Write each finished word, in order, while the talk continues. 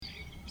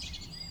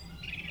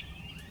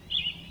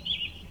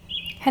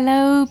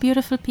Hello,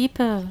 beautiful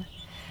people.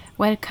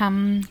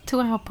 Welcome to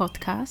our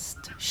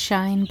podcast,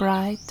 Shine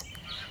Bright,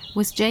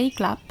 with Jay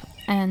Glapp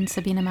and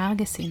Sabine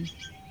Margesin.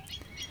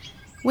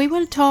 We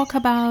will talk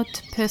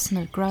about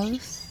personal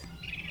growth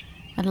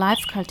and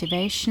life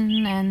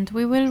cultivation, and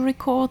we will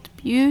record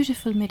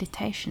beautiful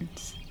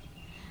meditations.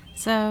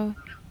 So,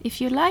 if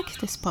you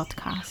like this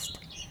podcast,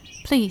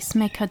 please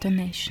make a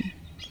donation.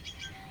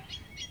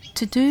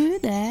 To do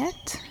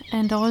that,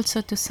 and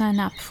also to sign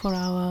up for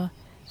our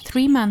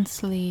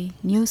 3-monthly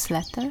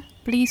newsletter,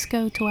 please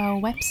go to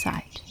our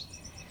website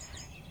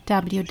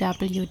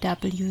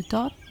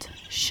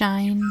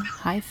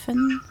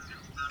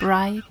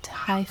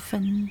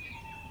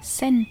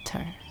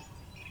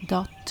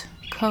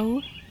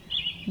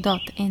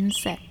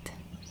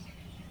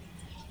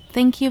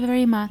Thank you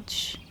very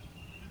much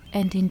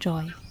and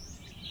enjoy.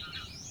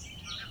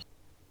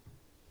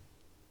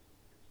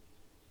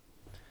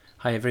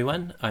 Hi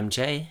everyone, I'm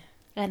Jay.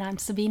 And I'm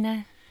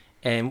Sabine.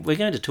 And we're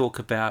going to talk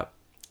about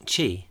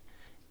Qi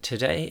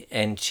today.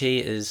 And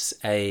Qi is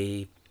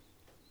a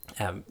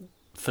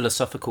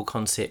philosophical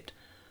concept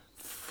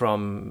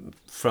from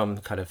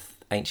kind of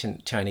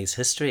ancient Chinese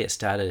history. It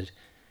started,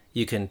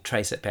 you can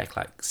trace it back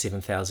like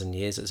 7,000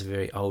 years. It's a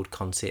very old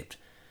concept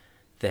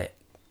that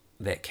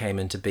came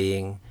into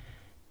being.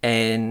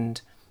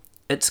 And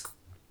it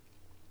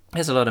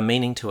has a lot of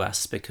meaning to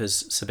us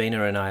because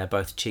Sabina and I are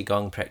both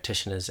Qigong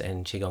practitioners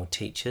and Qigong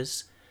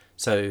teachers.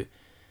 So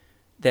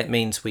that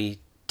means we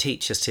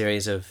teach a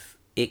series of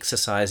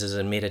exercises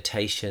and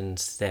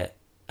meditations that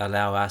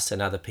allow us and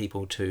other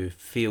people to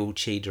feel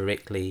Qi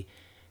directly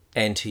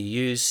and to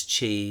use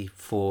Qi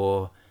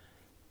for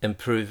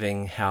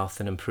improving health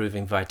and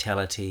improving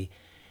vitality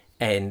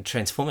and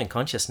transforming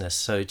consciousness.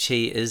 So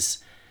Qi is,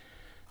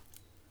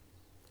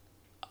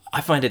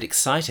 I find it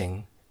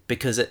exciting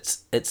because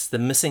it's the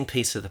missing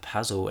piece of the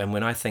puzzle. And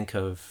when I think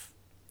of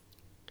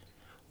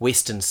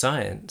Western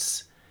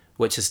science,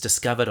 which has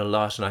discovered a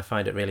lot, and I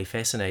find it really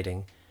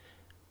fascinating,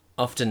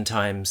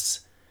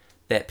 oftentimes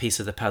that piece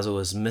of the puzzle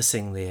is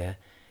missing there.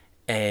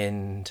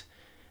 And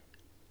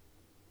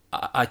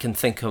I can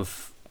think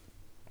of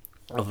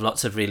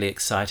lots of really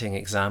exciting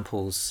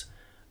examples.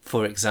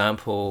 For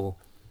example,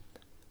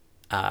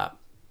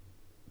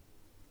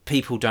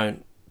 people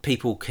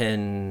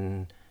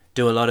can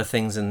do a lot of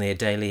things in their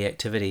daily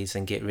activities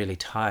and get really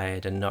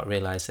tired and not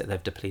realize that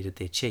they've depleted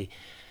their Qi.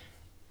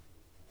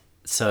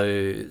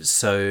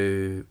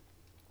 So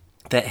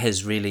that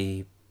has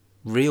really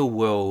real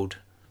world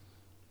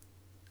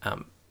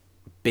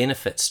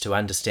benefits to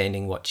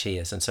understanding what Qi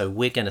is. And so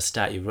we're going to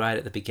start you right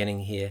at the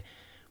beginning here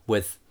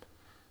with,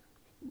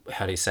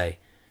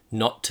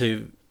 not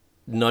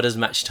as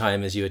much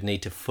time as you would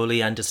need to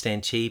fully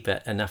understand Qi,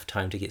 but enough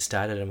time to get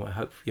started, and I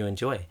hope you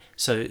enjoy.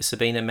 So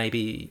Sabina,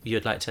 maybe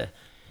you'd like to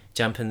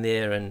jump in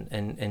there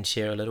and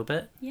share a little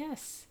bit?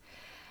 Yes.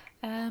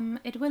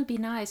 It will be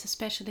nice,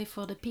 especially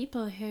for the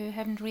people who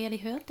haven't really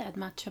heard that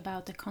much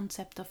about the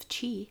concept of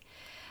Qi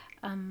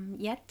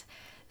yet.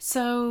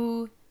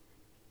 So,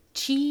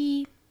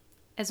 Qi,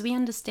 as we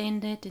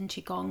understand it in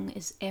Qigong,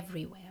 is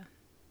everywhere.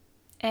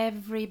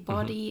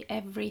 Everybody,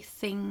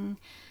 everything,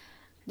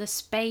 the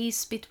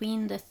space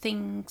between the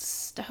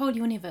things, the whole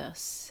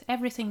universe,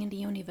 everything in the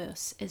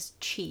universe is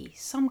Qi,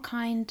 some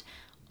kind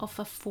of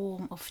a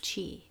form of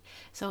Qi.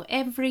 So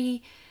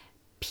every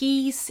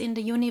piece in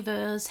the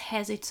universe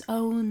has its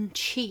own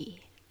Qi,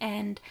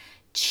 and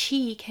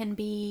Qi can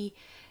be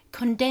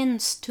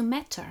condensed to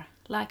matter,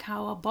 like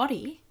our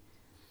body.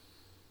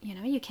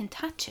 You can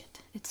touch it.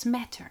 It's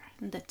matter.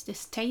 And that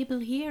this table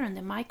here and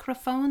the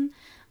microphone,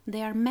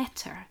 they are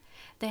matter.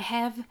 They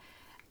have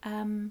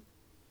a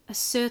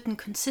certain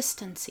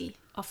consistency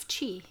of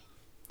Qi.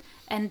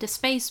 And the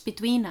space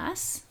between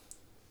us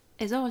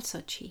is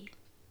also Qi,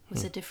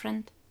 with a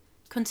different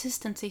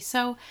consistency.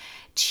 So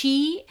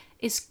Qi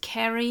is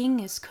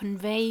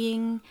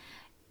conveying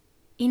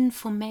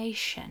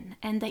information,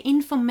 and the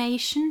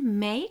information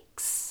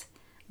makes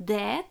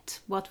that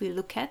what we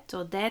look at,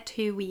 or that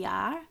who we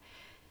are,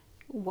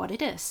 what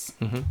it is.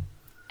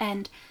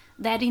 And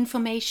that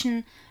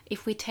information,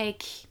 if we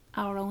take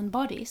our own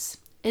bodies,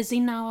 is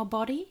in our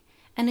body,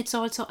 and it's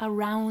also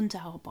around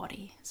our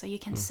body. So you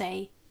can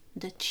say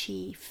the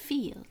Qi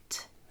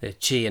field. The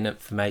Qi and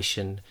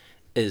information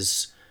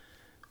is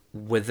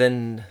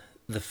within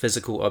the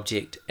physical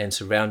object and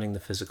surrounding the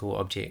physical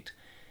object,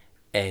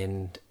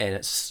 and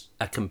it's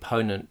a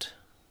component,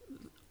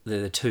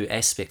 the two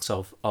aspects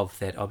of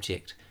that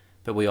object.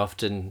 But we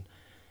often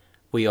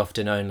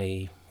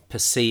only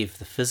perceive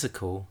the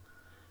physical,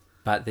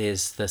 but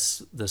there's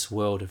this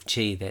world of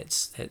Qi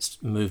that's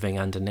moving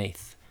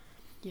underneath.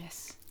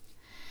 Yes.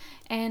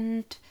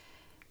 And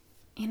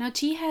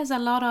Qi has a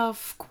lot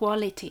of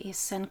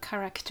qualities and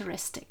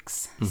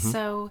characteristics.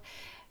 So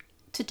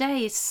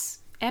today's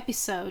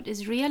episode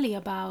is really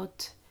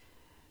about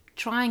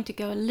trying to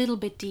go a little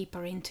bit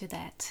deeper into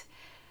that,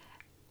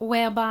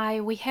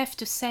 whereby we have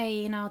to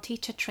say in our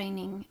teacher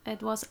training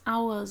it was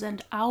hours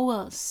and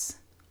hours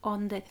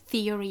on the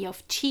theory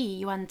of Qi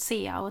Yuan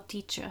Tze our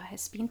teacher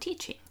has been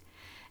teaching.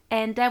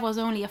 And that was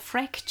only a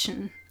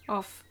fraction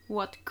of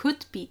what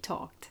could be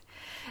talked.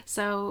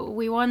 So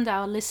we want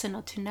our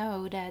listener to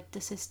know that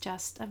this is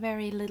just a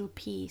very little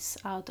piece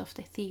out of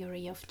the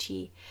theory of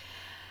Qi.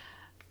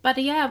 But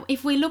yeah,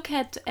 if we look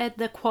at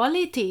the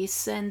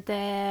qualities and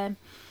the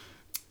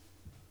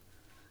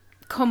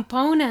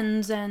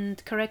components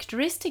and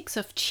characteristics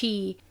of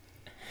Qi.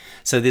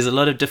 So there's a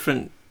lot of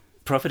different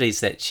properties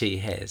that Qi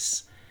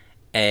has.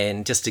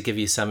 And just to give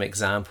you some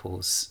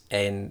examples,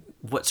 and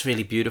what's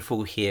really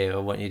beautiful here, I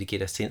want you to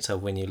get a sense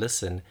of when you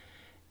listen,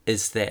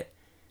 is that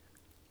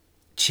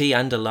Qi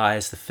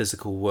underlies the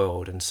physical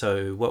world. And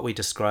so what we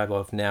describe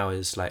of now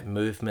is like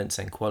movements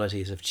and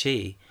qualities of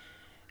Qi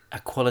are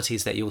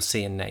qualities that you'll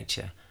see in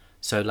nature.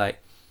 So like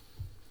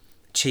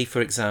Qi, for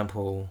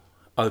example,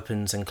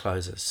 opens and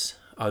closes.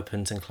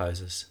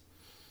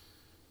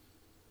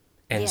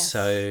 And Yes.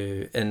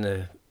 so in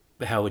the,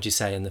 how would you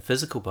say, in the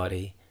physical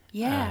body?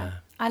 Yeah,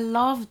 I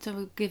love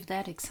to give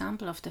that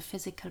example of the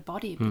physical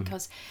body,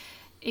 because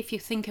if you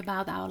think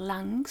about our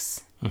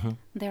lungs,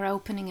 they're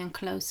opening and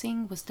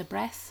closing with the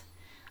breath.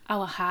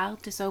 Our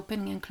heart is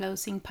opening and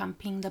closing,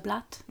 pumping the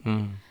blood.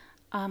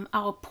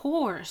 Our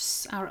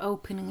pores are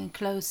opening and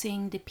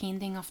closing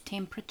depending of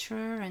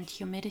temperature and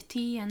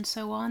humidity and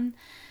so on.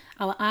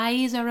 Our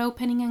eyes are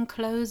opening and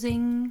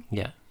closing.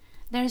 Yeah.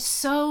 There's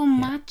so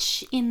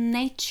much in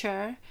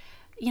nature.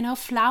 You know,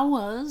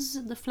 flowers,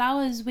 the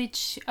flowers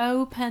which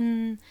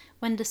open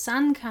when the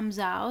sun comes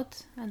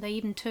out, and they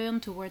even turn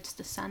towards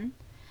the sun,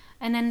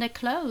 and then they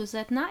close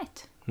at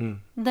night.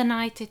 The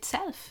night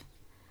itself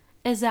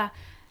is a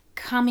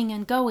coming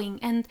and going,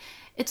 and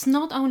it's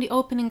not only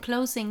opening and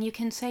closing, you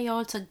can say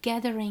also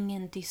gathering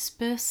and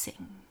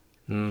dispersing.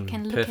 You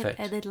can look perfect.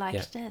 at it like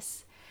Yeah.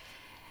 this.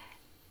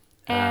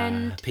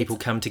 And People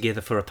it's- come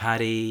together for a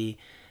party,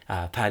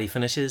 party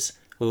finishes,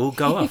 we all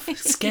go off,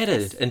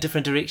 scattered in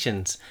different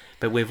directions.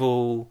 But we've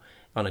all,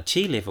 on a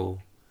Qi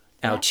level,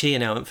 our Yeah. Qi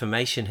and our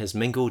information has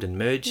mingled and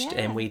merged,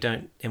 Yeah. and we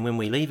don't. And when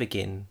we leave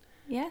again,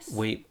 yes,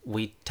 we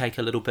take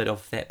a little bit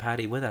of that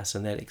party with us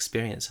and that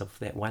experience of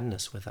that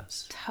oneness with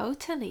us.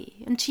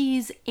 totally. And she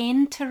is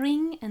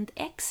entering and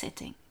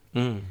exiting.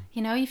 Mm.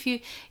 You know, if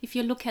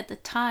you look at the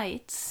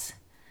tides,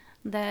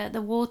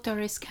 the water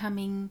is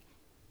coming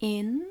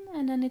in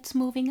and then it's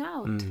moving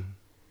out.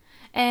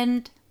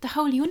 And the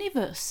whole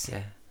universe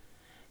Yeah,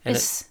 and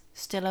is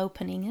still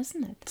opening,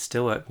 isn't it? it's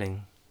still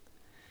opening.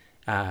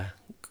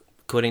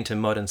 According to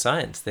modern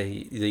science, the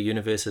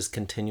universe is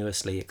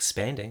continuously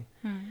expanding.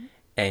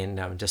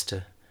 And just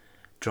to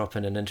drop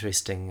in an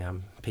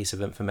interesting piece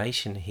of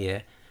information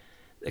here,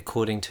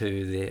 according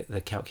to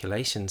the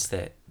calculations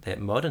that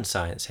modern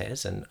science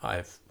has, and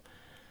I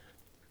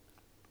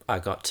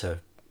got to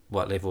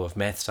what level of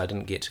maths? I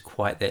didn't get to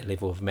quite that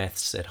level of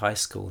maths at high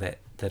school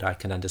that I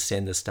can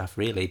understand this stuff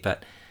really,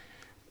 but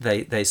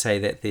they say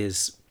that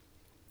there's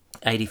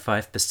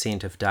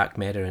 85% of dark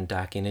matter and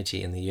dark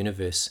energy in the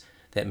universe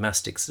that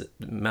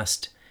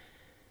must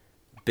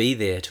be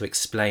there to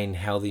explain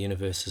how the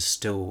universe is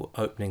still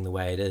opening the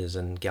way it is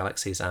and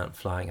galaxies aren't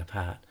flying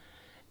apart.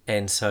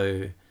 And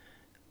so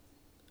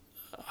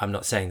I'm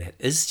not saying that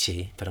is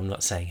Qi, but I'm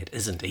not saying it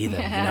isn't either.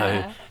 You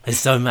know, there's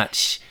so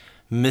much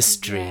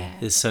mystery. Yeah.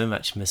 There's so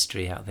much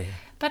mystery out there.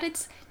 But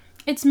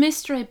it's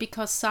mystery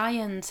because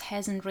science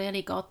hasn't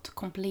really got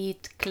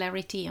complete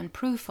clarity and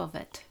proof of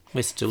it.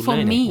 We're still For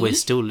learning. me- We're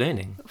still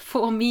learning.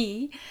 For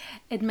me,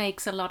 it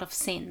makes a lot of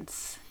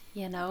sense.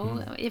 You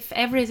know, if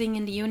everything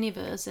in the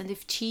universe and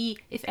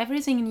if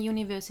everything in the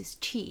universe is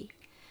Qi,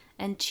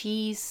 and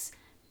Qi's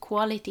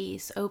quality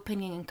is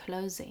opening and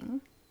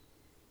closing,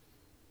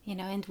 you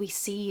know, and we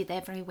see it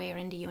everywhere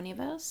in the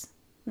universe,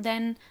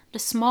 then the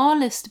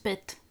smallest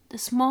bit, the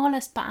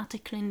smallest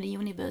particle in the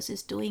universe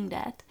is doing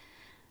that.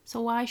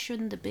 So why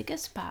shouldn't the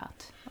biggest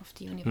part of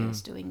the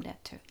universe doing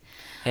that too?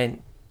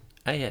 And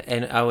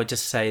I would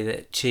just say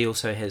that Qi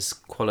also has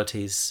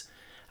qualities,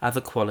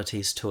 other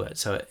qualities to it.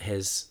 So it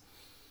has,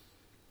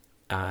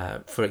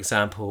 for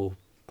example,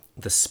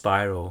 the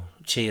spiral.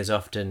 Qi is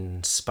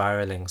often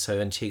spiraling. So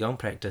in Qigong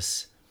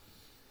practice,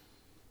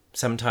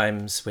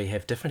 sometimes we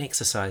have different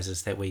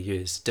exercises that we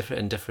use,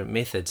 in different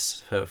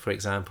methods. For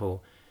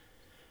example,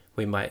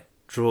 we might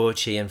draw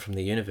Qi in from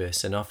the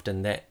universe, and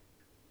often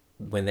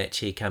when that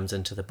Qi comes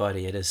into the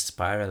body, it is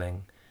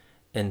spiraling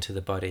into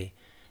the body.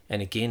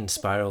 And again,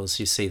 spirals,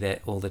 you see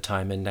that all the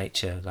time in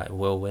nature, like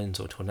whirlwinds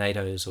or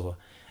tornadoes, or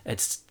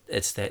it's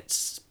that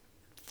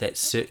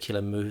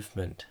circular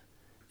movement,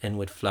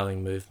 inward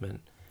flowing movement.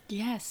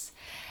 Yes,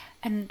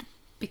 and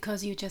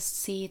because you just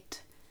see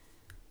it,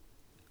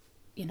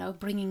 you know,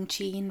 bringing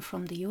Qi in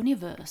from the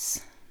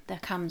universe, there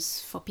comes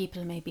for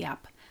people maybe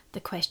up the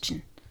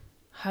question,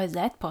 how is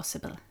that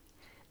possible?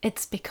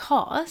 It's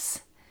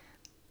because,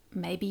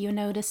 maybe you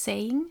know the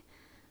saying,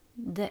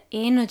 the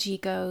energy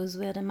goes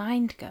where the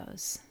mind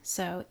goes.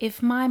 So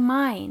if my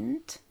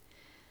mind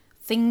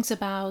thinks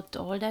about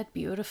all that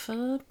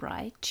beautiful,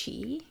 bright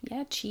Qi,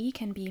 yeah, Qi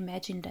can be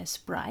imagined as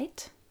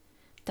bright,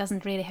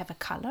 doesn't really have a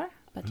color,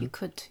 but you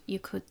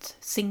could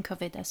think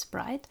of it as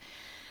bright.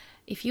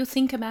 If you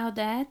think about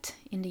that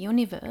in the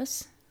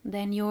universe,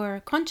 then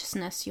your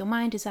consciousness, your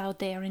mind is out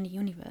there in the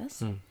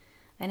universe. Mm.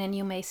 And then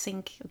you may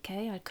think,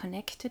 okay, I'll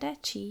connect to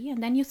that chi.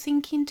 And then you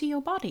think into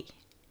your body.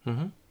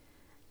 Mm-hmm.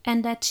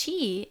 And that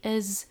chi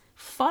is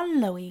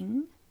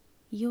following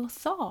your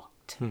thought.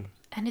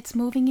 And it's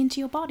moving into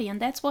your body. And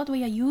that's what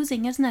we are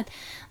using, isn't it?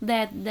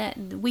 That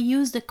we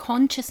use the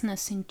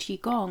consciousness in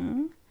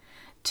Qigong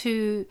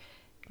to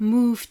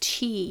move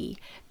chi,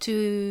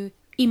 to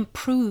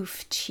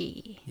improve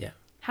chi. Yeah.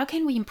 How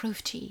can we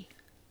improve chi?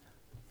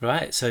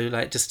 Right. So,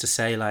 like, just to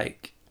say,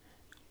 like,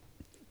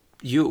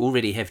 you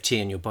already have chi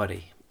in your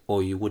body,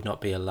 or you would not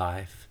be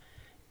alive.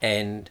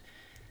 And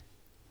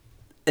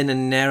in a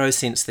narrow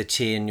sense, the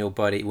chi in your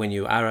body, when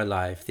you are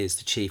alive, there's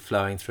the chi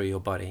flowing through your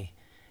body.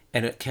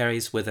 And it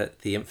carries with it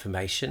the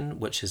information,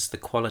 which is the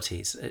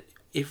qualities.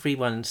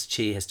 Everyone's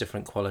chi has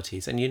different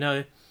qualities. And you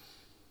know,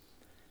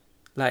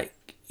 like,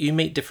 you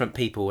meet different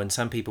people, and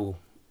some people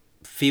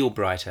feel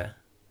brighter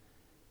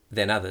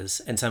than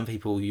others. And some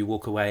people, you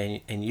walk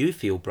away and you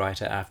feel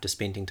brighter after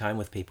spending time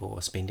with people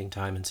or spending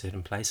time in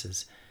certain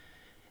places.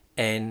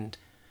 And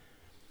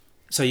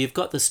so you've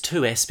got this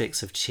two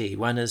aspects of chi.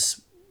 One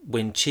is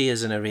when chi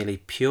is in a really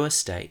pure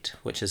state,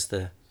 which is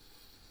the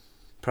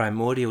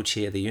primordial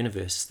chi of the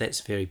universe.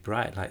 That's very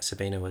bright, like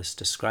Sabina was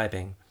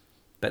describing.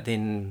 But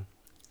then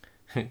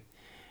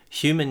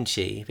human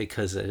chi,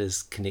 because it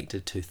is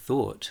connected to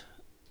thought,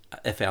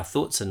 if our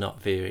thoughts are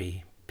not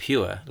very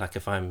pure, like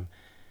if I'm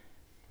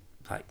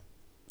like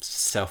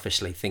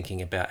selfishly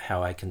thinking about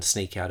how I can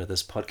sneak out of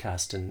this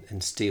podcast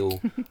and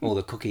steal all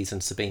the cookies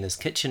in Sabina's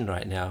kitchen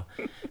right now,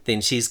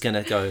 then she's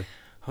going to go,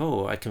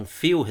 oh, I can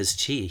feel his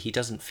chi. He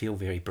doesn't feel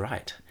very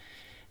bright.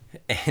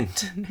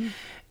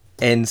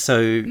 And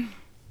so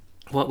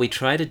what we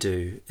try to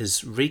do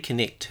is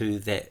reconnect to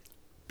that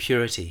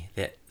purity,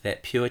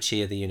 that pure chi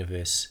of the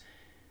universe,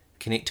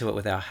 connect to it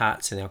with our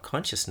hearts and our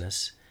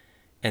consciousness,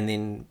 and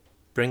then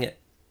bring it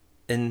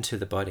into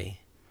the body.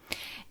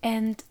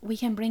 And we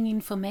can bring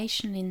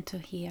information into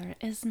here,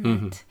 isn't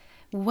it?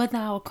 With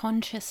our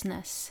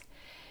consciousness,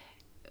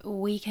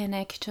 we can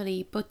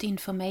actually put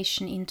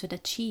information into the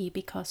chi,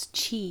 because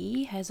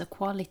chi has a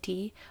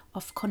quality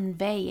of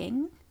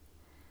conveying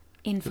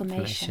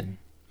information.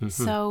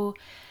 So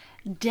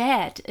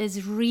that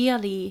is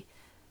really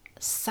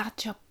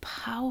such a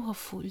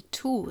powerful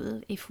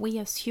tool if we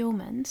as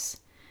humans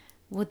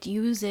would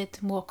use it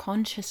more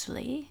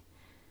consciously.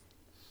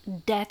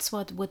 That's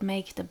what would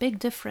make the big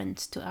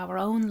difference to our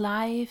own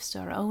lives, to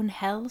our own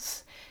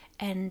health,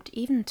 and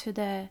even to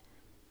the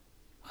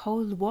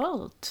whole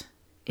world.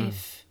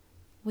 If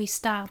we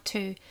start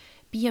to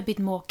be a bit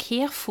more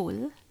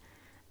careful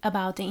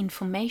about the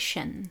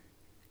information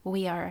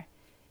we are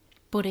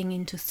putting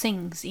into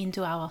things,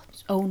 into our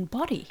own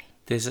body.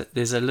 There's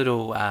a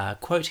little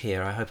quote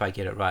here. I hope I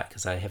get it right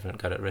because I haven't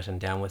got it written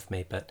down with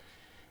me, but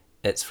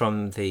it's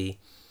from the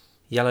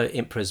Yellow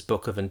Emperor's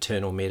Book of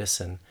Internal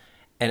Medicine.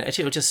 And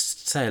actually, I'll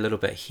just say a little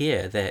bit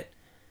here that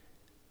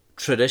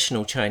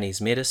traditional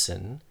Chinese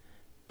medicine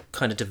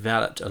kind of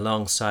developed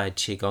alongside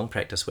Qigong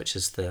practice, which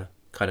is the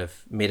kind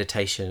of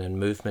meditation and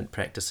movement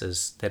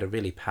practices that are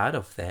really part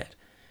of that.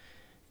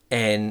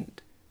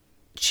 And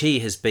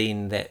Qi has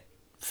been that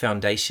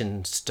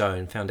foundation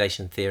stone,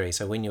 foundation theory.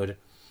 So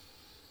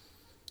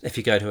if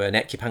you go to an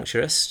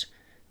acupuncturist,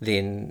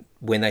 then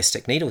when they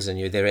stick needles in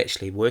you, they're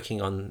actually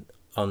working on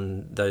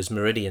those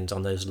meridians,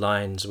 on those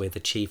lines where the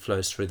chi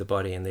flows through the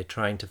body, and they're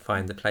trying to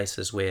find the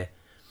places where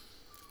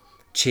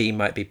chi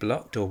might be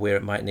blocked or where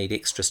it might need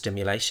extra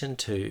stimulation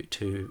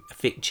to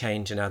affect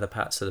change in other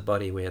parts of the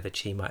body where the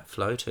chi might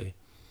flow to.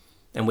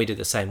 And we do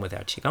the same with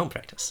our Qigong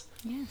practice.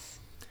 Yes.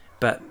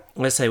 But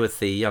let's say with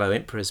the Yellow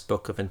Emperor's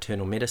Book of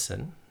Internal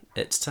Medicine,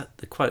 it's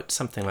the quote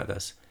something like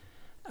this.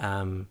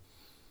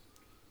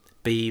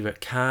 Be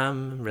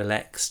calm,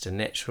 relaxed and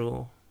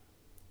natural,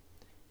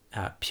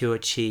 pure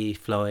chi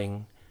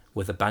flowing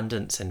with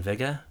abundance and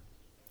vigor.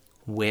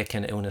 Where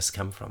can illness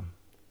come from?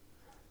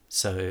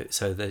 So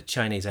the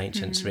Chinese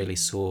ancients really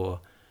saw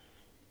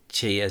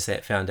chi as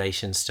that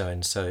foundation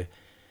stone. So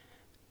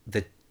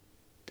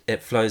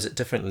it flows at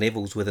different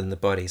levels within the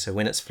body. So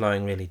when it's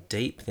flowing really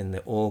deep, then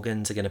the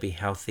organs are going to be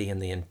healthy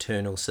and the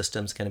internal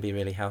system's going to be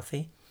really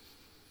healthy.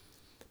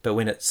 But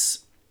when it's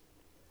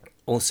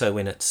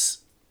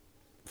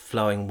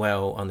flowing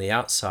well on the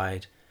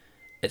outside,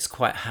 it's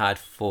quite hard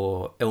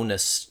for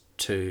illness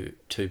to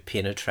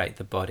penetrate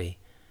the body.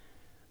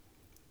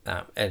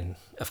 And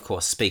of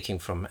course, speaking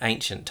from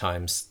ancient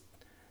times,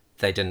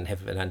 they didn't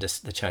have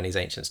the Chinese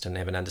ancients didn't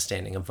have an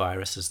understanding of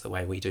viruses the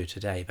way we do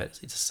today. But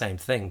it's the same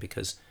thing,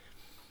 because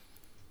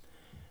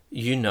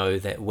you know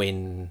that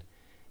when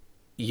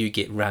you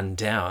get run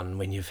down,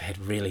 when you've had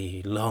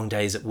really long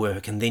days at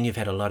work and then you've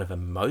had a lot of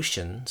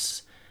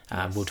emotions,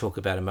 yes. We'll talk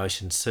about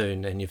emotions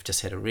soon, and you've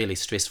just had a really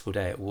stressful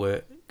day at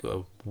work,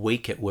 a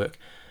week at work,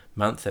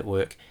 month at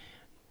work.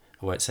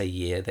 I won't say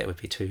year, that would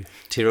be too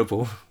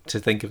terrible to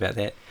think about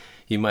that.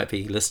 You might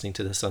be listening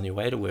to this on your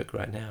way to work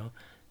right now.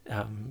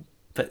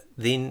 But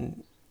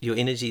then your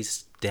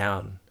energy's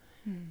down,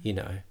 you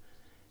know.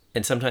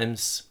 And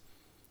sometimes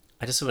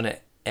I just want to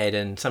add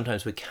in,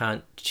 sometimes we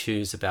can't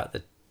choose about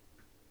the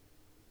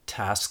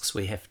tasks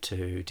we have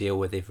to deal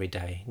with every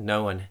day.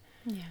 No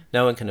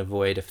one can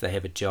avoid if they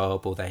have a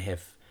job or they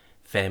have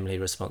family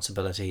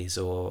responsibilities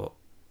or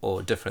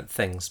different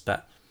things,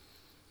 but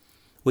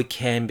we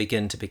can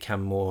begin to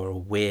become more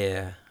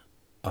aware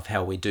of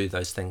how we do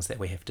those things that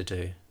we have to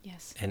do.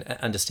 Yes. And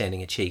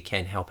understanding a qi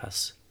can help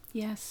us.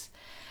 Yes,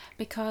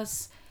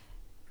 because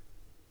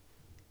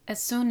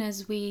as soon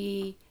as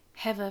we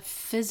have a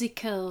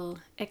physical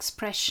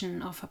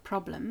expression of a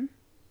problem,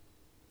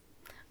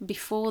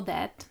 before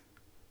that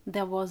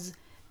there was,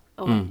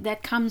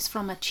 that comes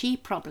from a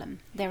qi problem.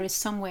 There is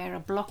somewhere a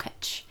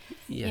blockage,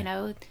 you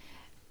know,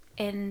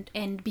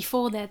 and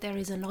before that there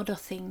is another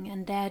thing,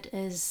 and that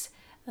is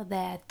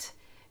that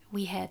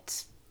we had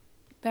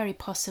very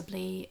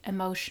possibly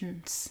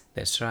emotions.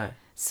 That's right.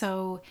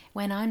 So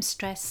when I'm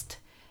stressed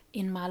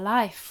in my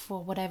life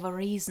for whatever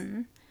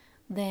reason,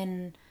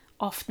 then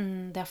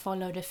often there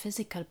follow the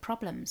physical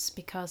problems,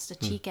 because the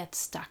qi gets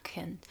stuck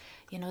and,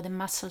 you know, the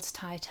muscles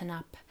tighten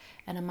up,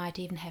 and I might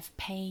even have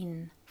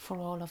pain for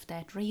all of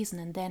that reason,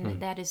 and then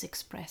that is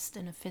expressed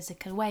in a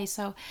physical way.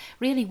 So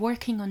really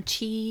working on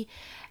qi,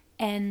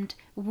 and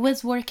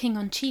with working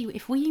on qi,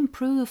 if we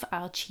improve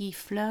our qi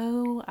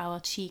flow, our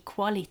qi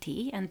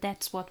quality, and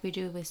that's what we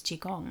do with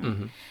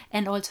qigong,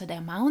 and also the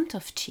amount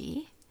of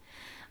qi,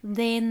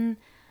 then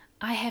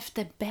I have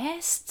the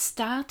best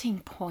starting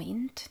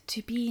point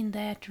to be in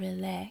that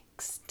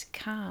relaxed,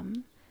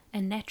 calm,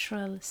 and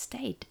natural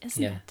state,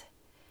 isn't it?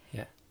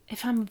 Yeah.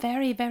 If I'm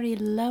very, very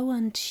low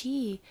on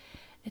qi,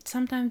 it's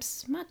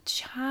sometimes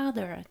much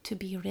harder to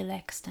be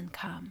relaxed and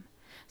calm.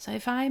 So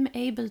if I'm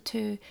able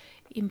to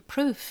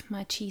improve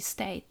my qi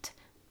state,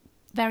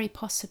 very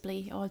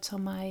possibly also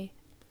my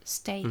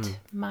state,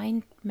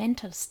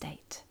 mental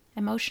state,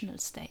 emotional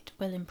state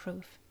will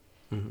improve.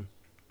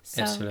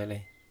 So,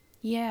 Absolutely.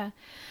 yeah.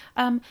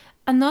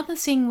 Another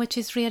thing which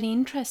is really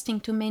interesting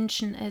to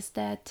mention is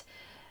that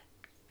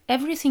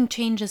everything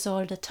changes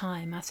all the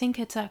time. I think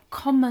it's a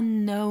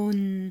common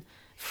known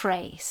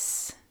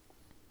phrase.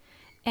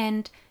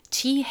 And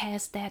qi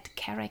has that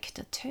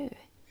character too.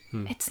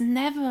 It's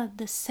never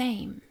the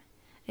same.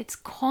 It's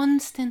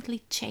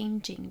constantly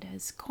changing.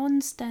 There's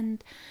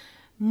constant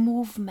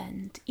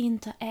movement,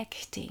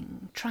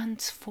 interacting,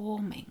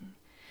 transforming.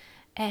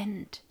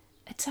 And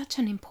it's such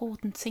an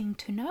important thing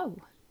to know,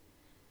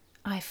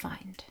 I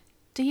find.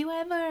 Do you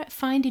ever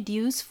find it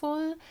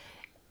useful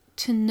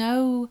to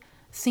know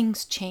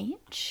things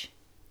change?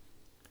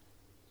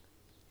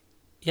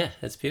 Yeah,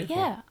 it's beautiful.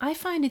 Yeah, I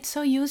find it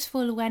so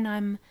useful when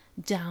I'm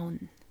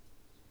down.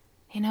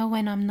 You know,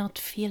 when I'm not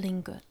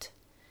feeling good.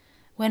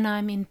 When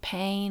I'm in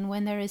pain,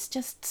 when there is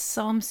just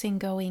something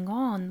going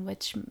on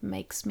which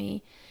makes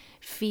me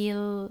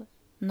feel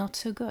not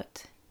so good.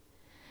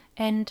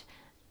 And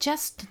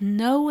just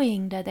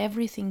knowing that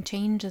everything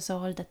changes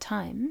all the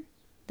time,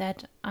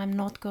 that I'm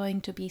not going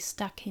to be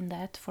stuck in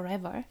that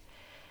forever,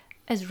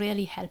 is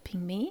really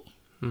helping me.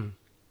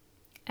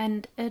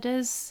 And it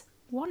is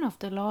one of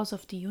the laws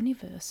of the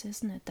universe,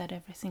 isn't it, that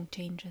everything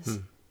changes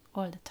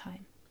all the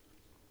time.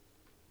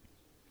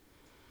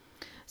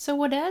 So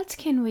what else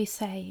can we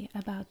say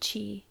about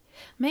qi?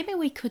 Maybe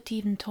we could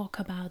even talk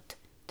about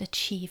the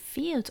qi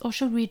fields, or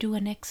should we do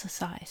an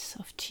exercise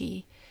of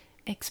qi,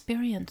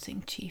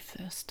 experiencing qi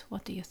first?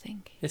 What do you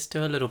think? Let's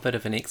do a little bit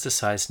of an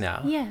exercise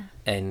now. Yeah.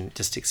 And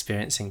just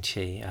experiencing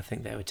qi. I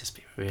think that would just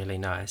be really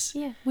nice.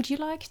 Yeah. Would you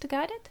like to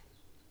guide it?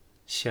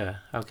 Sure,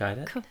 I'll guide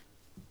it. Cool.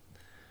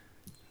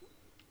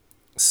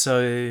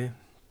 So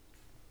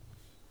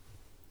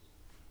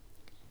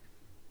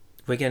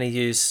we're going to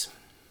use,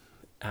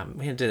 we're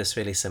going to do this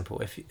really simple.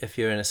 If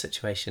you're in a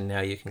situation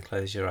now, you can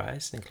close your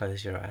eyes.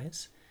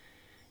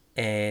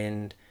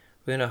 And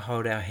we're going to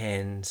hold our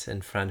hands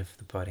in front of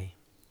the body.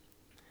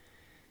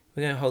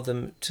 We're going to hold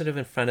them sort of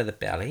in front of the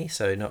belly,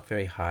 so not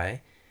very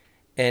high,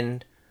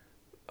 and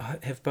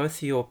have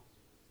both your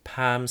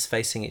palms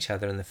facing each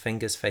other and the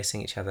fingers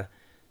facing each other.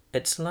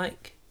 It's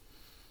like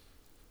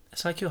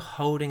you're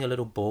holding a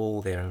little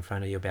ball there in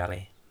front of your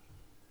belly.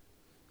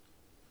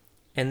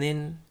 And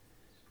then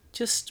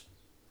just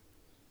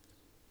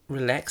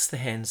relax the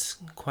hands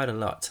quite a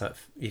lot so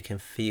you can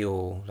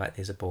feel like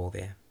there's a ball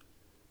there.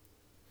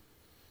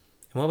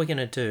 And what we're going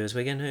to do is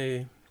we're going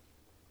to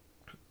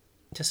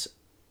just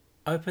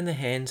open the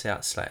hands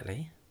out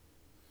slightly.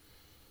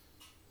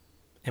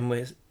 And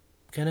we're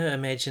going to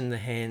imagine the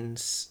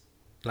hands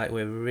like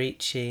we're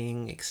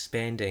reaching,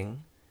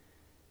 expanding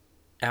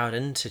out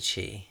into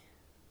qi,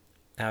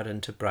 out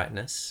into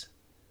brightness.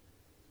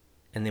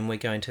 And then we're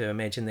going to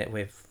imagine that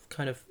we've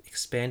kind of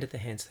expanded the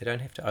hands. They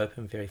don't have to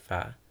open very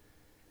far.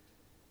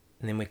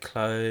 And then we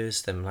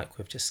close them like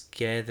we're just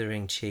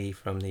gathering qi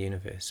from the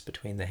universe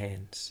between the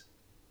hands.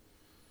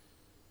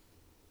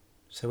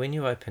 So when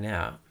you open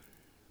out,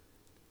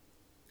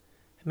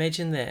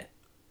 imagine that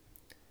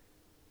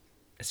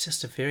it's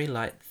just a very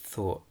light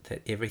thought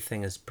that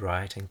everything is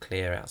bright and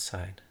clear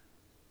outside.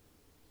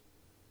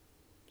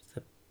 It's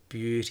the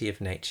beauty of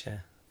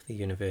nature, of the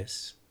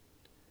universe.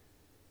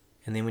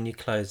 And then when you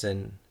close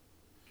in,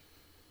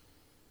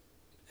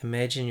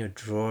 imagine you're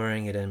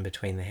drawing it in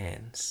between the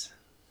hands.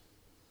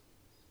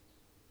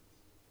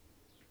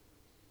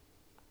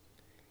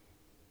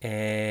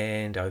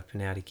 And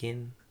open out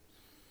again.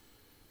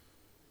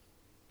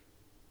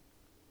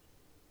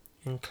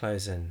 And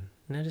close in.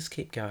 Now just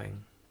keep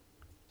going.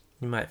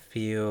 You might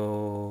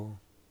feel,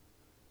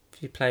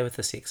 if you play with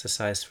this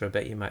exercise for a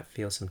bit, you might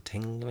feel some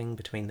tingling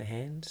between the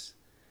hands.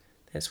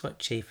 That's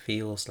what chi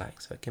feels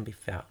like, so it can be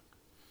felt.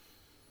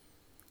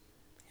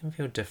 It can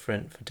feel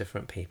different for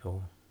different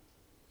people.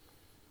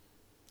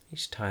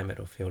 Each time it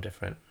will feel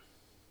different.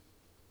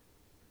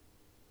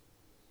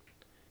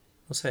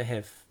 Also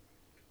have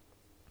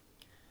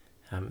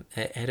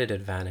added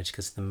advantage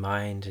because the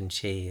mind and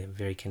chi are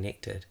very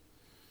connected.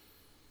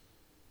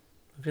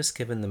 I've just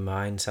given the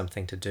mind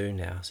something to do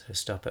now, so to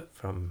stop it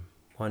from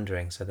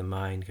wandering. So the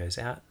mind goes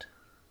out,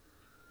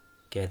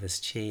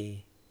 gathers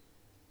chi,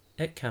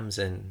 it comes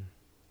in, and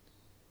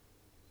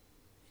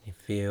you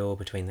feel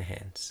between the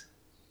hands.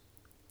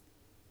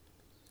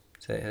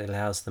 So it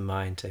allows the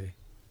mind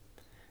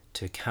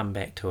to come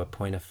back to a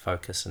point of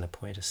focus and a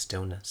point of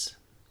stillness.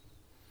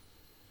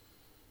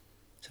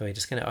 So we're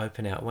just going to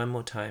open out one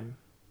more time.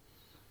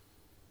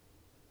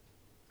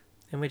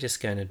 And we're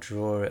just going to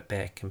draw it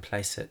back and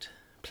place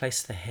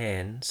the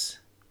hands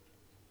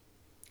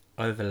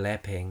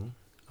overlapping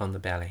on the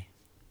belly.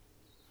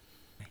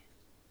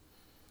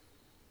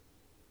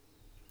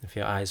 If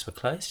your eyes were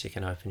closed, you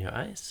can open your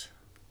eyes.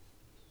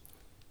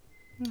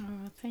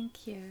 Oh,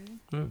 thank you.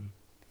 Mm.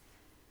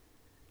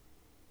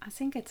 I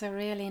think it's a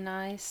really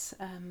nice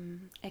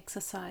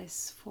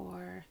exercise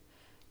for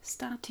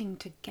starting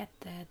to get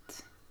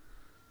that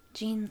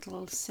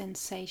gentle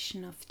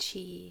sensation of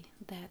chi,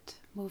 that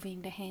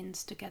moving the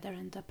hands together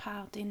and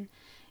apart.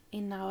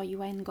 In our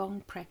Yuan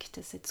Gong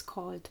practice, it's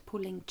called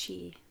pulling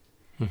chi.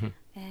 Mm-hmm.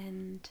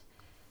 And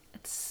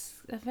it's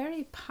a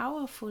very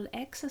powerful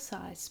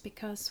exercise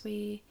because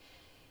we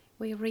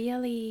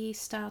really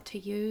start to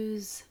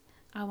use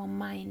our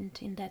mind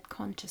in that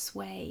conscious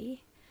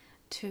way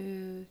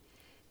to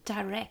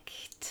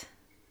direct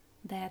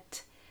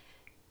that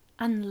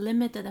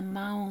unlimited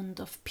amount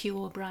of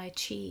pure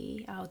bright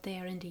chi out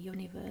there in the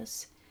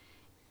universe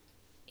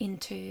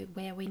into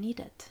where we need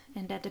it.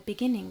 And at the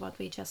beginning, what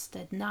we just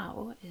did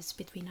now is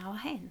between our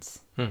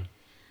hands.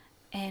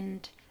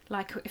 And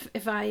like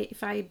if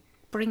I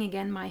bring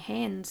again my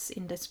hands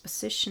in this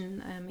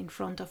position in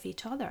front of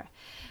each other,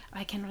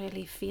 I can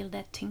really feel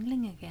that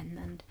tingling again.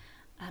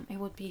 And it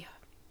would be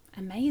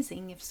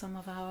amazing if some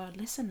of our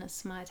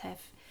listeners might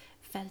have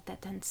felt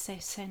that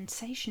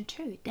sensation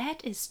too.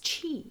 That is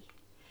chi.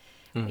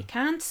 We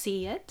can't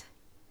see it,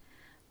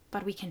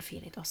 but we can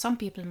feel it. Or some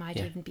people might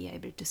even be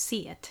able to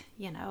see it.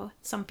 You know,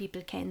 some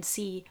people can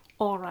see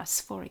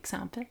auras, for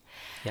example.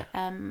 Yeah.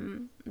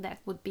 That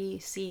would be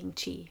seeing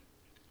chi.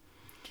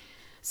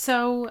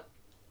 So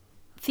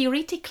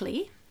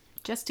theoretically,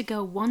 just to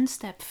go one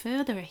step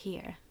further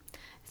here,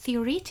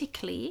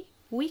 theoretically,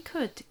 we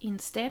could,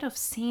 instead of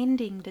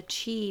sending the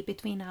chi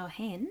between our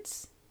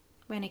hands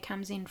when it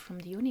comes in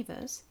from the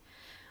universe,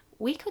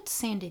 we could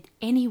send it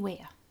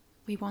anywhere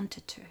we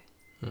wanted to.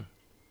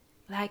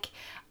 Like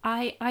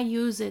I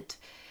use it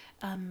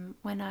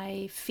when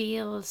I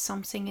feel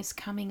something is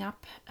coming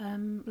up,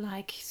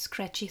 like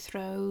scratchy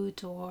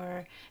throat,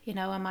 or you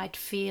know, I might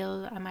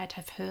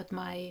have hurt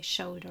my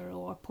shoulder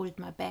or pulled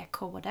my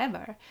back or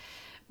whatever.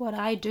 What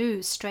I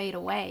do straight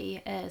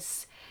away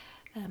is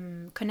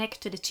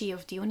connect to the chi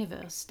of the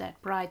universe, that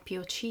bright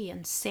pure chi,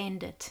 and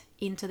send it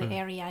into the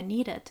area I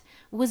need it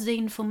with the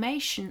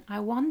information I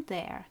want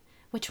there,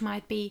 which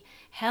might be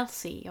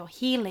healthy or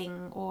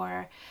healing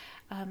or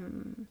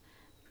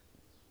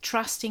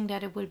trusting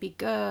that it will be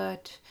good.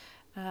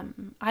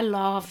 I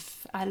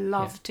love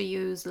to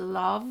use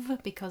love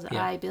because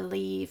I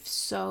believe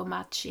so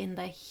much in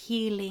the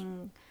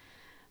healing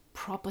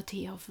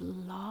property of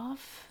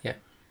love. Yeah.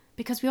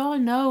 Because we all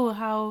know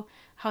how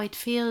it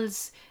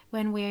feels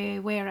when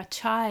we're a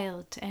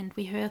child and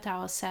we hurt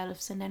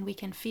ourselves, and then we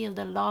can feel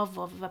the love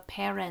of a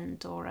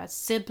parent or a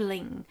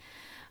sibling.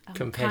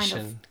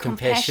 Compassion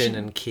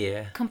and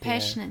care.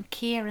 Compassion and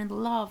care and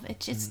love. It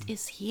just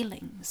is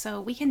healing.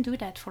 So we can do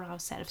that for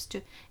ourselves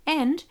too.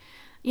 And,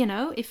 you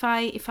know, if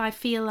I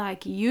feel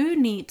like you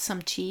need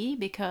some chi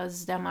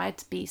because there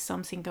might be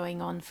something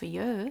going on for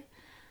you,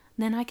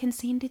 then I can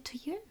send it to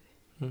you.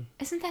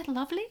 Isn't that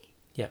lovely?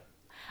 Yeah.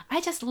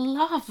 I just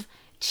love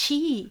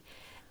chi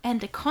and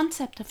the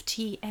concept of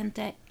chi and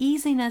the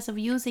easiness of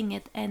using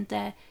it, and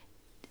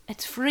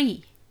it's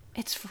free.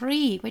 It's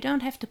free. We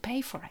don't have to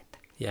pay for it.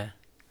 Yeah.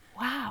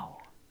 Wow.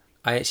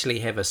 I actually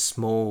have a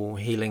small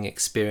healing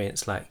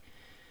experience. Like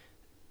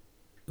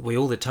we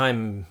all the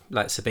time,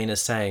 like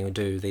Sabina's saying,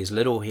 do these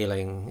little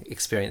healing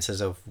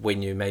experiences of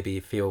when you maybe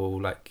feel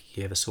like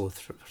you have a sore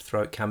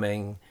throat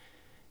coming,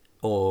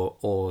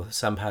 or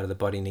some part of the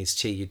body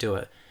needs chi. You do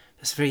it.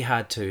 It's very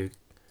hard to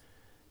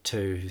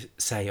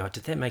say, oh,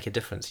 did that make a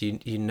difference?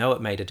 You know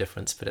it made a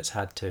difference, but it's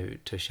hard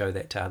to show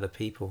that to other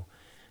people.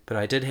 But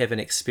I did have an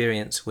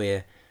experience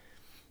where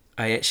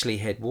I actually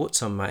had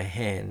warts on my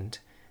hand.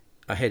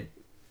 It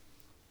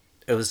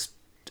was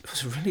it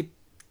was a really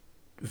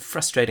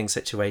frustrating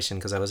situation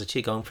because I was a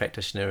Qigong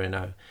practitioner and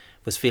I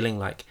was feeling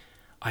like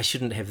I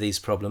shouldn't have these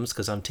problems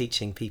because I'm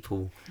teaching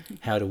people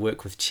how to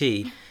work with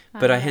Qi.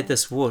 But I had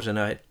this wart and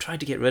I tried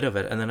to get rid of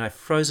it, and then I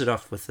froze it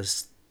off with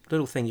this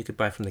little thing you could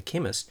buy from the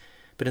chemist.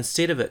 But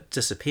instead of it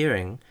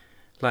disappearing,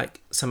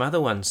 like some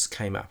other ones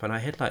came up, and I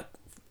had like,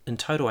 in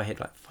total I had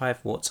like 5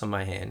 warts on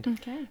my hand.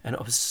 Okay. And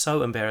I was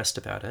so embarrassed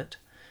about it.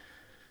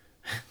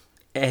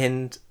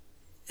 and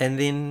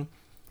then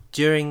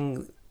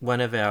during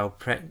one of our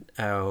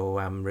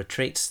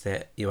retreats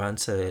that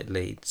Yuansa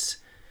leads,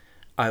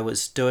 I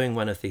was doing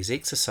one of these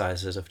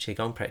exercises of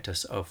Qigong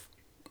practice of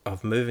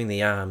moving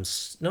the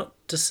arms, not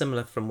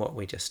dissimilar from what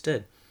we just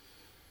did,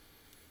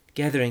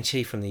 gathering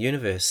Qi from the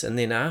universe. And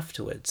then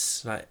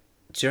afterwards, like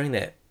during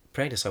that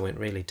practice, I went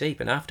really deep.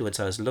 And afterwards,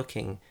 I was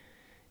looking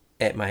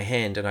at my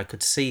hand and I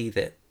could see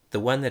that the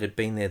one that had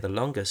been there the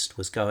longest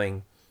was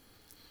going,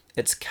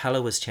 its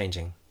colour was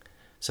changing.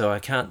 So I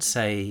can't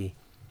say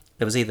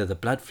it was either the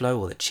blood flow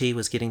or the Qi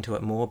was getting to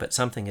it more, but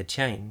something had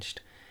changed.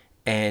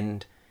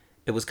 And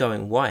it was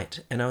going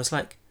white, and I was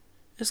like,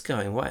 it's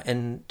going white.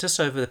 And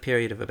just over the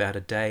period of about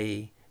a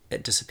day,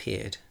 it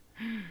disappeared.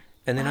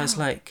 And then I was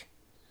like,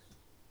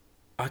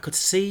 I could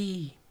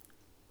see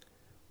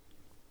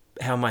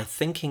how my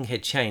thinking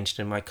had changed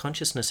and my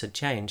consciousness had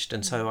changed.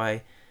 And so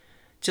I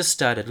just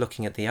started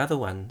looking at the other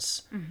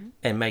ones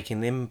and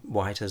making them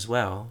white as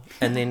well.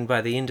 And then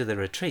by the end of the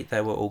retreat,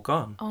 they were all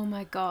gone. Oh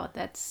my God,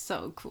 that's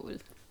so cool.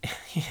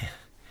 Yeah.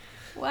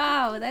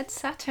 Wow, that's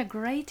such a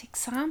great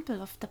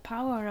example of the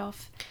power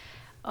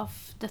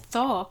of the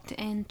thought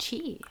and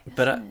Qi.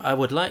 But I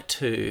would like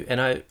to,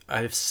 and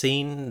I've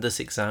seen this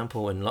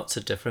example in lots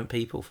of different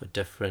people for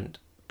different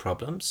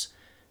problems,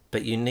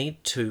 but you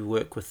need to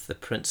work with the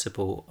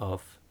principle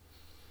of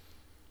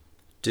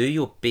do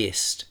your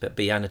best, but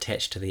be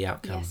unattached to the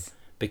outcome. Yes.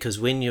 Because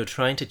when you're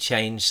trying to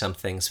change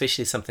something,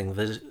 especially something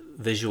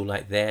visual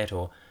like that,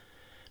 or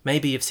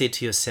maybe you've said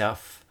to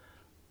yourself,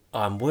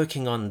 I'm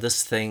working on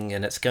this thing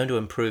and it's going to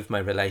improve my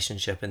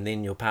relationship, and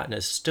then your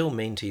partner's still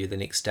mean to you the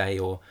next day,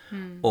 or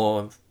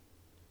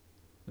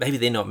maybe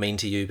they're not mean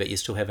to you but you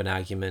still have an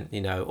argument,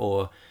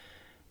 or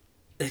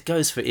it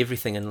goes for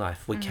everything in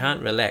life. We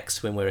can't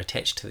relax when we're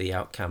attached to the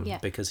outcome,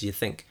 because you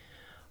think,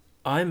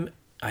 I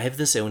have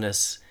this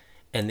illness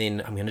and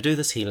then I'm going to do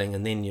this healing,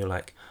 and then you're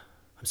like,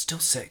 I'm still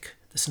sick,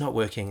 it's not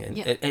working, and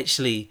it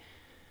actually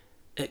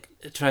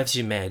it drives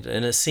you mad.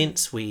 In a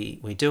sense, we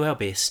do our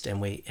best and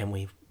we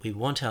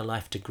want our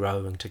life to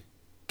grow and to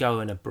go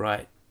in a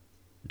bright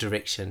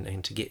direction,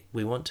 and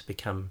we want to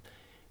become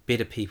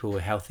better people or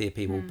healthier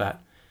people,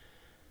 but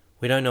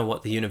we don't know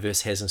what the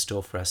universe has in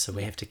store for us, so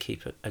we have to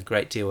keep a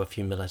great deal of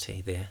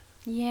humility there.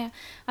 Yeah,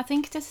 I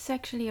think this is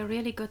actually a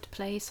really good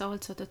place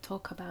also to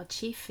talk about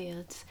Qi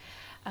fields.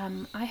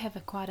 I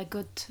have quite a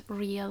good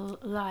real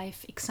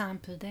life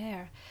example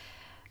there.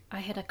 I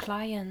had a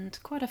client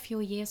quite a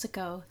few years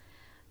ago,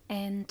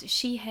 and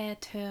she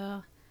had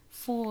her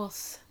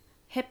 4th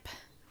hip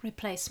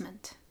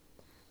replacement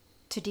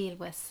to deal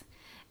with,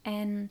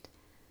 and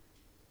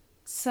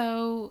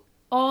so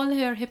all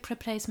her hip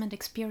replacement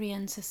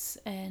experiences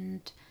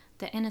and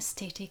the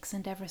anesthetics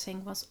and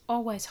everything was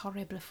always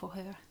horrible for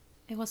her.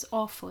 It was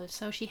awful.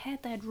 So she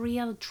had that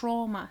real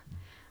trauma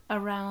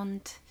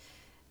around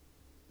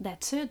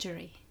that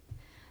surgery.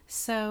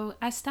 So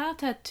I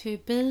started to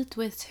build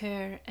with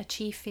her a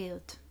Qi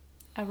field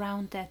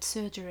around that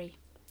surgery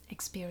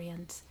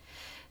experience.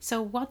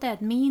 So what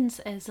that means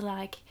is,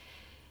 like,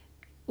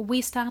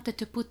 we started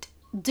to put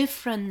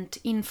different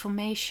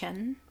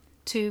information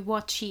to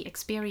what she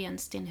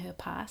experienced in her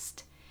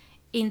past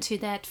into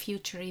that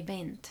future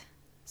event.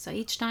 So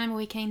each time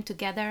we came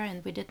together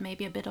and we did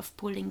maybe a bit of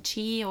pulling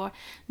Qi, or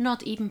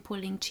not even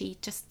pulling Qi,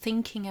 just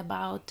thinking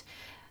about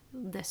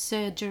the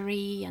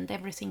surgery and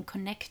everything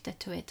connected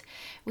to it,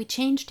 we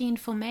changed the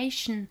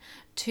information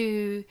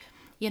to,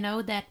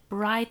 that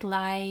bright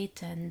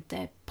light and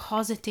the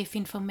positive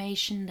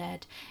information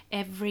that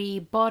every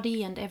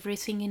body and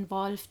everything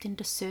involved in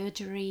the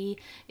surgery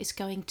is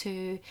going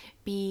to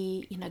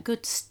be in a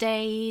good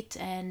state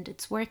and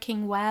it's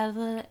working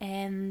well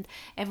and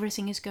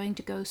everything is going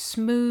to go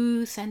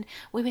smooth. And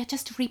we were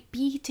just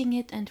repeating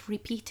it.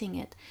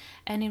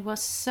 And it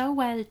was so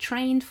well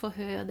trained for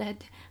her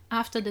that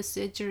after the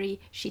surgery,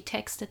 she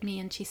texted me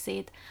and she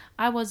said,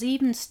 I was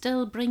even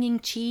still bringing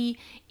Qi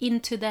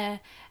into the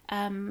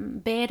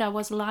bed I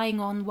was lying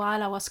on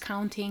while I was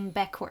counting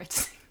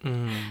backwards.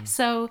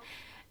 So,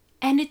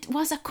 and it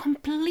was a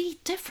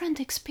complete different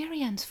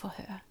experience for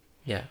her.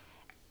 Yeah.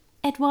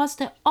 It was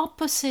the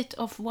opposite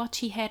of what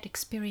she had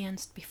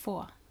experienced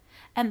before.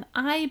 And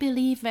I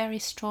believe very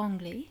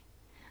strongly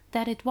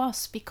that it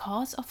was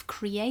because of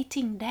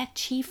creating that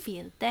Qi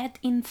field, that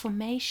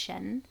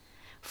information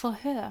for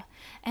her.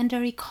 And the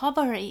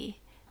recovery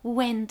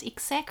went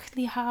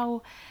exactly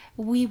how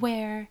we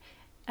were,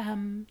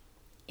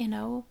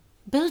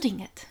 building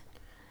it.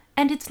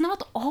 And it's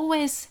not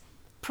always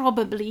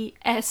probably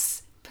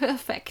as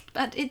perfect,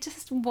 but it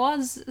just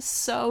was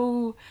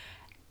so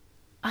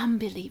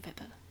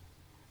unbelievable.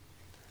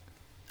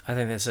 I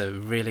think that's a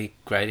really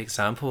great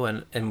example,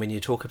 and when you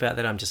talk about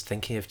that, I'm just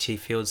thinking of chi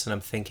fields, and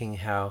I'm thinking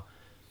how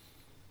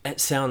it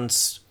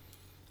sounds,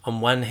 on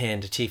one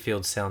hand, a chi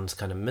field sounds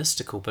kind of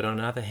mystical, but on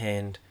the other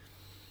hand,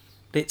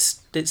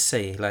 let's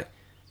see, like,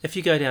 if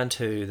you go down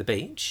to the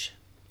beach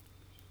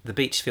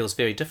feels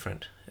very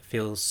different.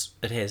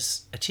 It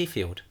has a chi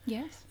field.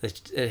 Yes.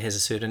 It has a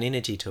certain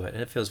energy to it,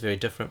 and it feels very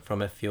different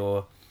from if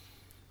you're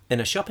in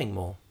a shopping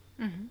mall.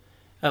 Mm-hmm.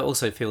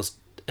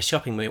 A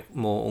shopping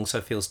mall also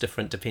feels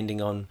different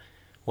depending on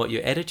what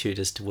your attitude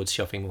is towards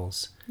shopping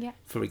malls. Yeah.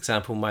 For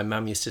example, my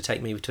mum used to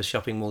take me to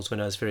shopping malls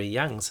when I was very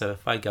young, so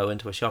if I go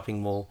into a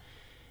shopping mall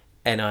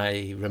and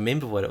I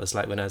remember what it was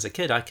like when I was a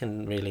kid, I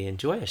can really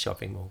enjoy a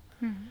shopping mall.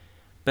 Mm-hmm.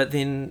 But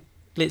then,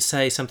 let's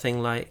say something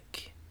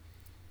like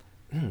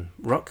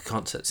rock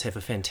concerts have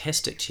a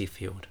fantastic chi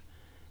field,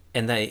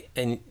 and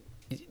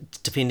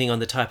depending on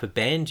the type of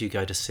band you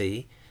go to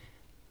see,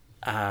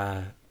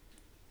 they're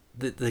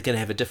going to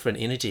have a different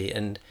energy.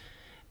 And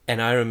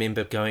I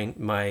remember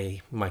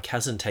my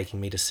cousin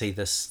taking me to see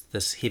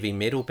this heavy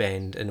metal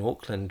band in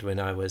Auckland when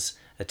I was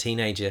a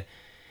teenager,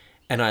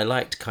 and I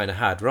liked kind of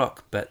hard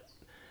rock, but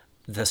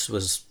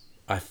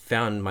I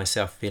found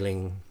myself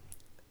feeling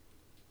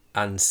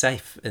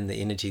unsafe in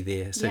the energy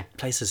there. So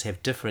places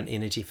have different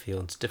energy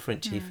fields,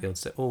 different chi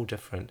fields, they're all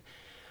different.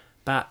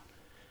 But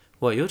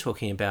what you're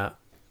talking about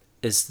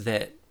is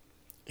that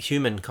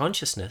human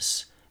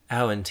consciousness,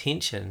 our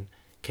intention,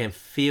 can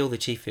feel the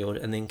chi field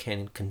and then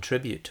can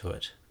contribute to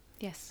it.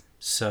 Yes.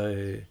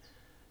 So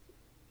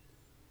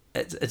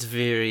it's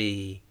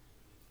very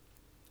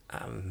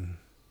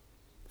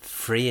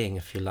freeing,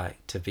 if you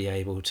like, to be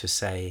able to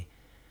say,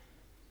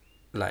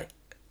 like,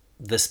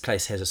 this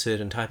place has a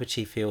certain type of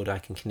chi field, I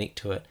can connect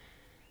to it,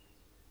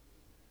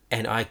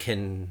 and I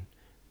can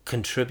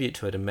contribute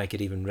to it and make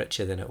it even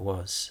richer than it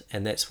was.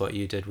 And that's what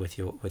you did with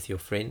your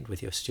friend,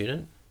 with your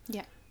student.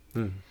 Yeah.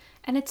 And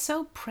it's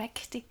so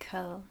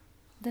practical,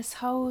 this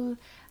whole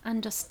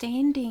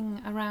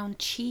understanding around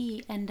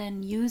chi, and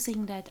then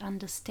using that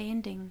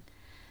understanding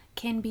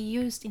can be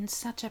used in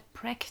such a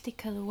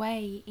practical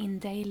way in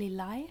daily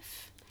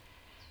life,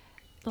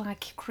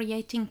 like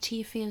creating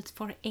chi fields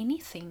for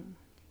anything,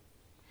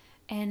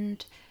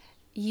 and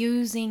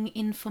using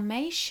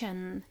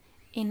information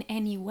in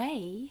any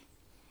way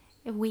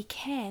we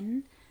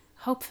can,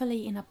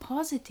 hopefully in a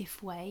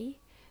positive way,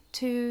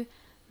 to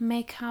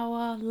make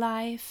our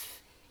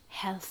life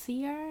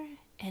healthier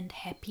and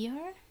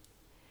happier,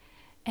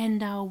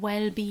 and our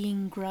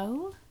well-being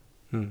grow.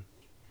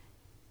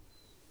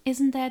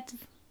 Isn't that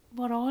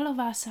what all of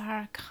us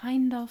are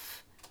kind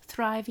of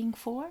thriving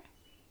for?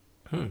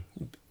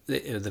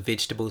 The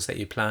vegetables that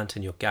you plant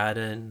in your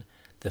garden,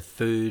 the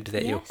food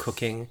that you're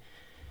cooking.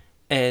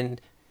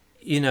 And,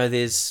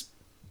 there's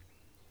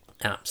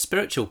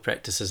spiritual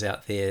practices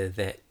out there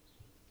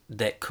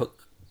that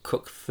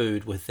cook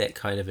food with that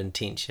kind of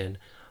intention.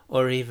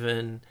 Or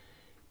even,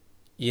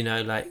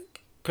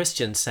 like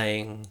Christians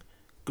saying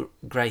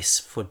grace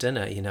for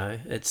dinner,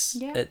 it's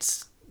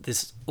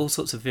there's all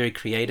sorts of very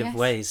creative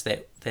ways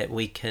that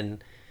we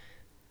can,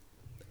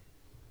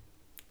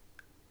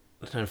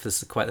 I don't know if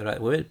this is quite the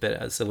right word, but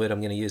it's the word I'm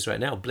going to use right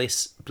now,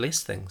 bless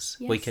things.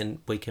 We can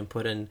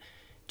put in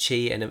chi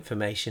and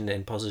information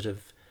and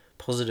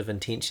positive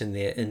intention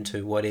there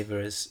into whatever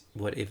is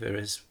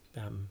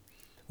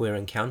we're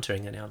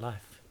encountering in our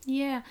life.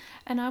 Yeah,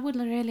 and I would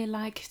really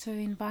like to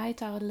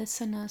invite our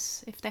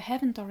listeners, if they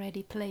haven't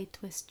already played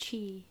with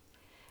chi,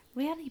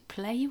 really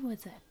play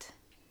with it.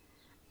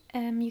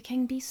 You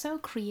can be so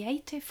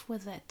creative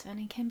with it, and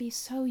it can be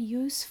so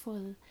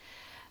useful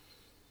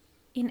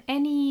in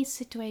any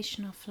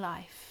situation of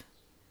life.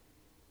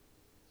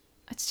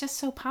 It's just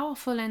so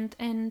powerful,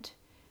 and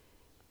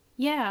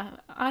yeah,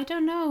 I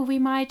don't know, we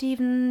might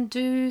even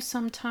do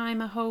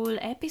sometime a whole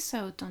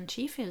episode on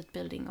chi field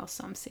building or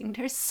something.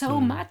 There's so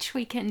much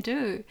we can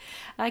do.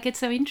 Like, it's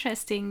so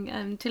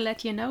interesting to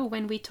let you know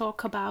when we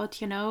talk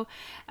about, a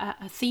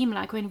theme,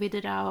 like when we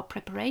did our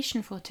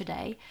preparation for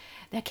today,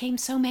 there came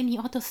so many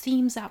other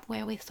themes up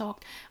where we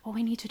thought, oh,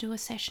 we need to do a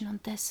session on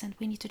this, and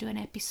we need to do an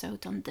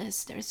episode on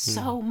this. There's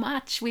so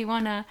much we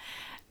wanna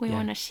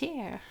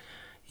share.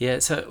 Yeah,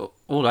 so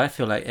all I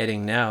feel like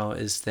adding now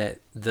is that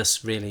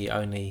this really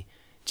only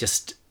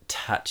just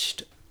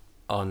touched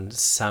on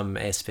some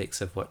aspects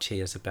of what chi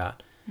is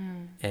about.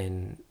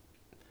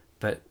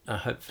 But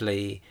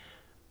hopefully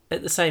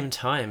at the same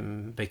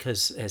time,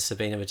 because as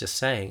Sabina was just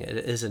saying, it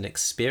is an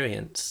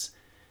experience.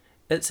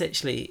 It's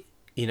actually,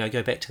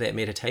 go back to that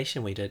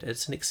meditation we did,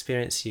 it's an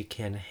experience you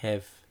can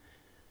have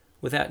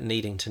without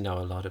needing to know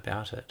a lot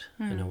about it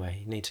in a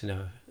way. You need to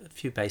know a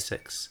few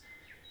basics,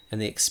 and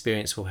the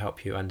experience will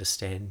help you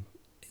understand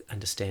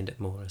it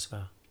more as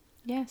well.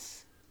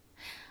 Yes.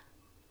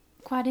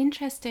 Quite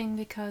interesting,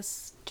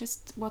 because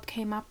just what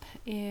came up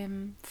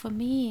for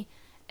me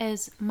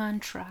is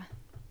mantra.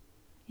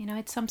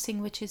 It's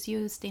something which is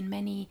used in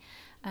many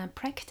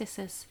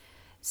practices.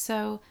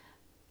 So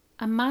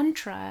a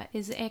mantra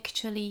is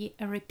actually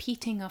a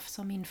repeating of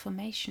some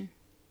information.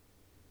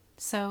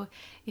 So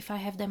if I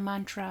have the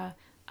mantra,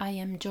 I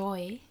am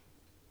joy,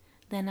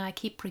 then I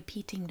keep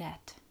repeating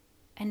that.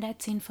 And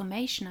that's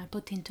information I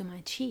put into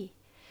my chi.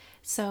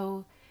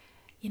 So,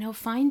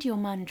 find your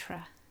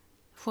mantra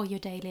for your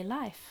daily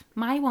life.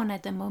 My one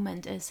at the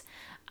moment is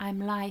I'm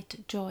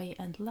light, joy,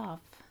 and love.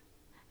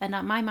 And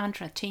my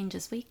mantra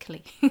changes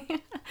weekly.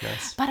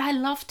 Nice. But I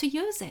love to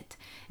use it.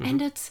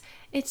 And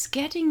it's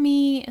getting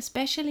me,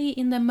 especially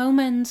in the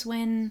moments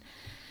when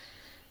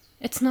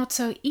it's not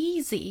so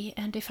easy.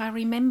 And if I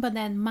remember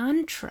that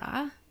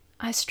mantra,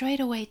 I straight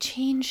away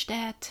change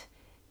that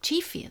chi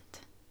field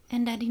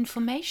and that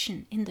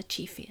information in the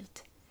chi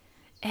field.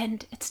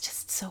 And it's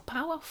just so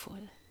powerful.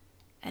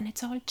 And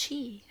it's all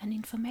chi and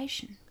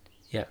information.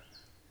 Yeah.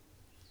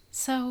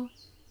 So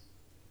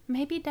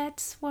maybe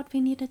that's what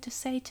we needed to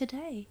say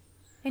today.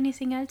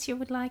 Anything else you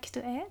would like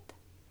to add?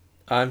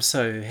 I'm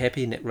so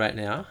happy right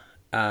now.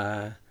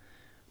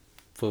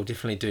 We'll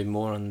definitely do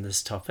more on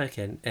this topic,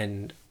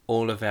 and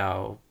all of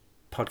our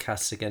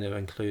podcasts are going to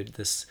include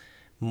this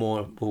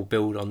more. We'll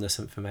build on this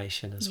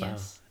information as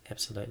well.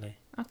 Absolutely.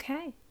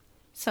 Okay.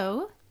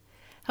 So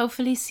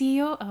hopefully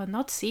hear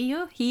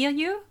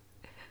you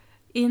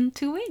in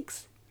 2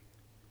 weeks.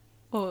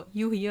 Or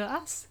you hear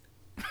us.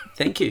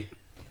 Thank you.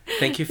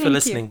 Thank you for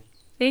listening.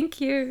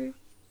 Thank you.